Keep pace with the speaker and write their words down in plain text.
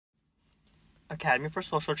Academy for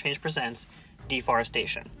Social Change presents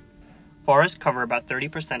Deforestation. Forests cover about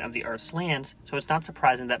 30% of the Earth's lands, so it's not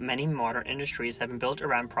surprising that many modern industries have been built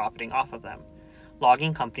around profiting off of them.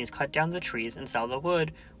 Logging companies cut down the trees and sell the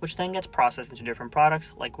wood, which then gets processed into different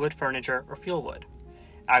products like wood furniture or fuel wood.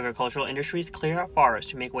 Agricultural industries clear out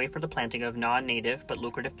forests to make way for the planting of non-native but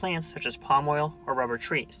lucrative plants such as palm oil or rubber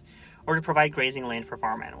trees, or to provide grazing land for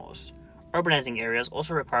farm animals. Urbanizing areas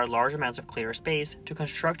also require large amounts of clear space to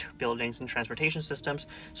construct buildings and transportation systems,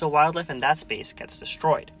 so wildlife in that space gets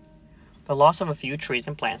destroyed. The loss of a few trees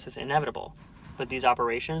and plants is inevitable, but these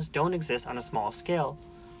operations don't exist on a small scale.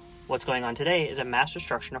 What's going on today is a mass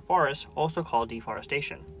destruction of forests, also called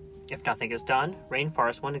deforestation. If nothing is done,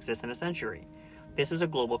 rainforests won't exist in a century. This is a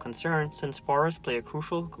global concern since forests play a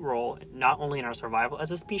crucial role not only in our survival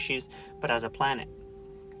as a species, but as a planet.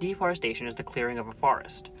 Deforestation is the clearing of a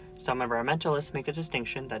forest. Some environmentalists make the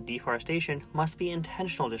distinction that deforestation must be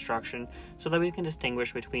intentional destruction so that we can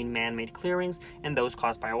distinguish between man-made clearings and those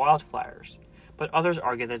caused by wildfires. But others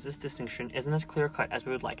argue that this distinction isn't as clear-cut as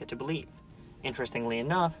we would like it to believe. Interestingly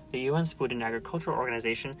enough, the UN's Food and Agriculture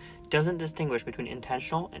Organization doesn't distinguish between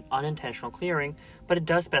intentional and unintentional clearing, but it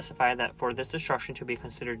does specify that for this destruction to be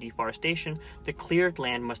considered deforestation, the cleared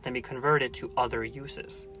land must then be converted to other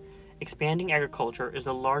uses. Expanding agriculture is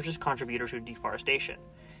the largest contributor to deforestation.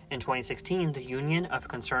 In 2016, the Union of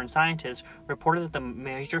Concerned Scientists reported that the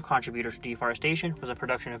major contributor to deforestation was the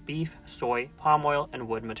production of beef, soy, palm oil, and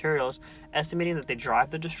wood materials, estimating that they drive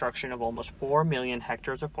the destruction of almost 4 million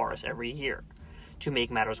hectares of forest every year. To make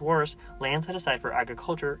matters worse, land set aside for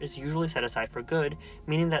agriculture is usually set aside for good,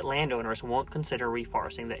 meaning that landowners won't consider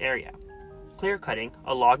reforesting the area. Clear cutting,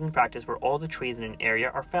 a logging practice where all the trees in an area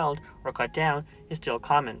are felled or cut down, is still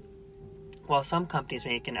common. While some companies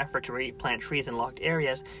make an effort to replant trees in logged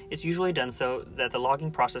areas, it's usually done so that the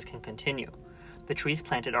logging process can continue. The trees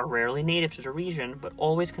planted are rarely native to the region, but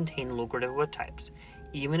always contain lucrative wood types.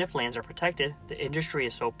 Even if lands are protected, the industry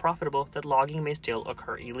is so profitable that logging may still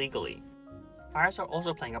occur illegally. Fires are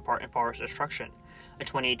also playing a part in forest destruction. A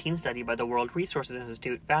 2018 study by the World Resources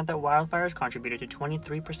Institute found that wildfires contributed to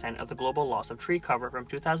 23% of the global loss of tree cover from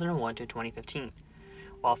 2001 to 2015.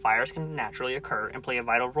 While fires can naturally occur and play a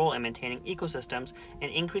vital role in maintaining ecosystems, an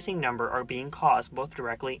increasing number are being caused both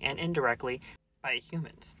directly and indirectly by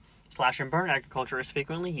humans. Slash and burn agriculture is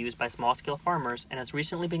frequently used by small-scale farmers and has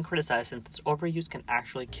recently been criticized since its overuse can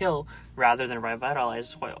actually kill rather than revitalize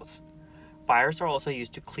soils. Fires are also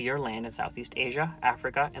used to clear land in Southeast Asia,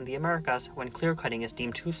 Africa, and the Americas when clear cutting is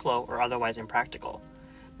deemed too slow or otherwise impractical.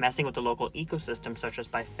 Messing with the local ecosystem, such as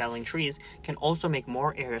by felling trees, can also make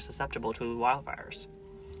more areas susceptible to wildfires.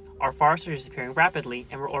 Our forests are disappearing rapidly,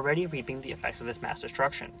 and we're already reaping the effects of this mass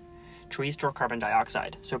destruction. Trees store carbon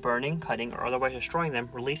dioxide, so burning, cutting, or otherwise destroying them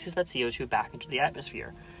releases that CO2 back into the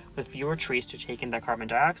atmosphere. With fewer trees to take in that carbon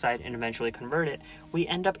dioxide and eventually convert it, we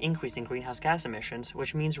end up increasing greenhouse gas emissions,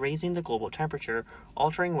 which means raising the global temperature,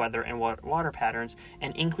 altering weather and water patterns,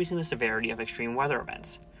 and increasing the severity of extreme weather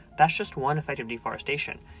events. That's just one effect of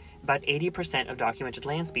deforestation. About 80% of documented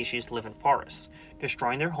land species live in forests.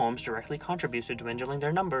 Destroying their homes directly contributes to dwindling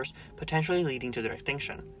their numbers, potentially leading to their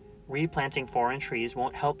extinction. Replanting foreign trees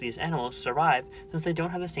won't help these animals survive since they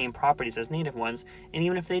don't have the same properties as native ones, and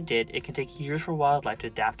even if they did, it can take years for wildlife to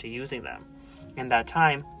adapt to using them. In that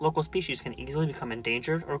time, local species can easily become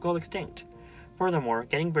endangered or go extinct. Furthermore,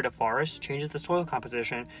 getting rid of forests changes the soil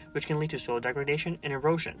composition, which can lead to soil degradation and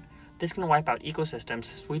erosion. This can wipe out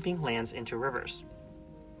ecosystems, sweeping lands into rivers.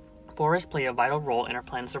 Forests play a vital role in our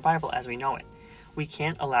planet's survival as we know it. We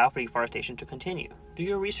can't allow for deforestation to continue. Do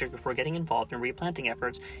your research before getting involved in replanting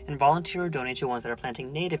efforts and volunteer or donate to ones that are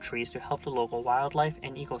planting native trees to help the local wildlife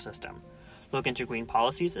and ecosystem. Look into green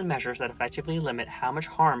policies and measures that effectively limit how much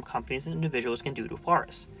harm companies and individuals can do to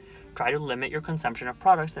forests. Try to limit your consumption of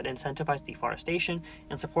products that incentivize deforestation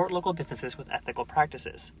and support local businesses with ethical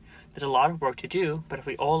practices. There's a lot of work to do, but if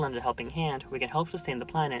we all lend a helping hand, we can help sustain the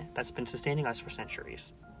planet that's been sustaining us for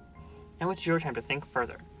centuries. Now it's your time to think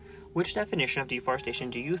further. Which definition of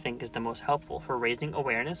deforestation do you think is the most helpful for raising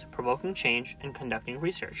awareness, provoking change, and conducting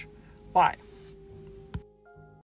research? Why?